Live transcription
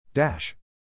Dash.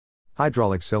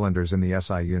 Hydraulic cylinders in the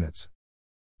SI units.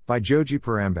 By Joji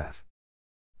Parambeth.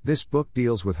 This book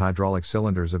deals with hydraulic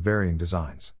cylinders of varying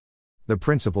designs. The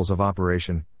principles of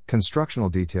operation, constructional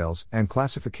details, and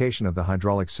classification of the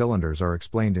hydraulic cylinders are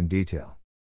explained in detail.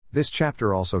 This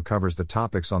chapter also covers the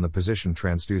topics on the position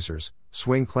transducers,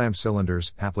 swing clamp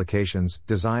cylinders, applications,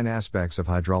 design aspects of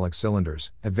hydraulic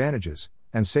cylinders, advantages,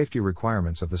 and safety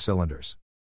requirements of the cylinders.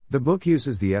 The book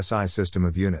uses the SI system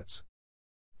of units.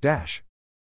 Dash.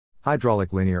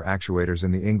 Hydraulic linear actuators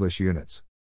in the English units.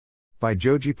 By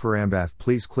Joji Parambeth.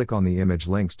 Please click on the image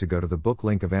links to go to the book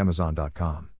link of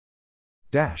Amazon.com.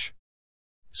 Dash.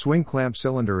 Swing clamp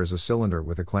cylinder is a cylinder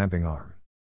with a clamping arm.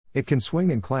 It can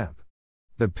swing and clamp.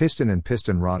 The piston and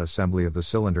piston rod assembly of the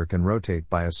cylinder can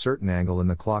rotate by a certain angle in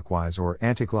the clockwise or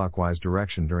anticlockwise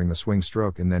direction during the swing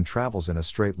stroke and then travels in a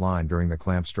straight line during the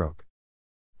clamp stroke.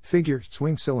 Figure,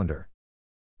 swing cylinder.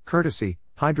 Courtesy,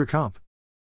 Hydracomp.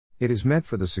 It is meant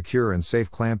for the secure and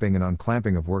safe clamping and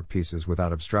unclamping of workpieces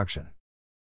without obstruction.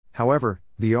 However,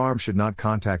 the arm should not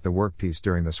contact the workpiece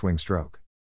during the swing stroke.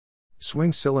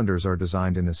 Swing cylinders are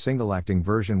designed in a single-acting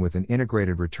version with an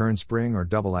integrated return spring or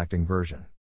double-acting version.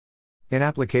 In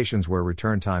applications where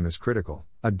return time is critical,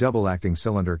 a double-acting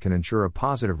cylinder can ensure a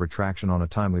positive retraction on a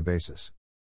timely basis.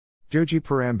 Joji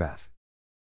Parambeth.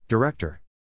 Director.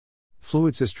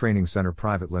 Fluidsys Training Center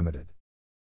Private Limited.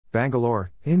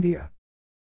 Bangalore, India.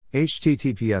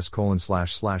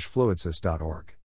 https://fluidsys.org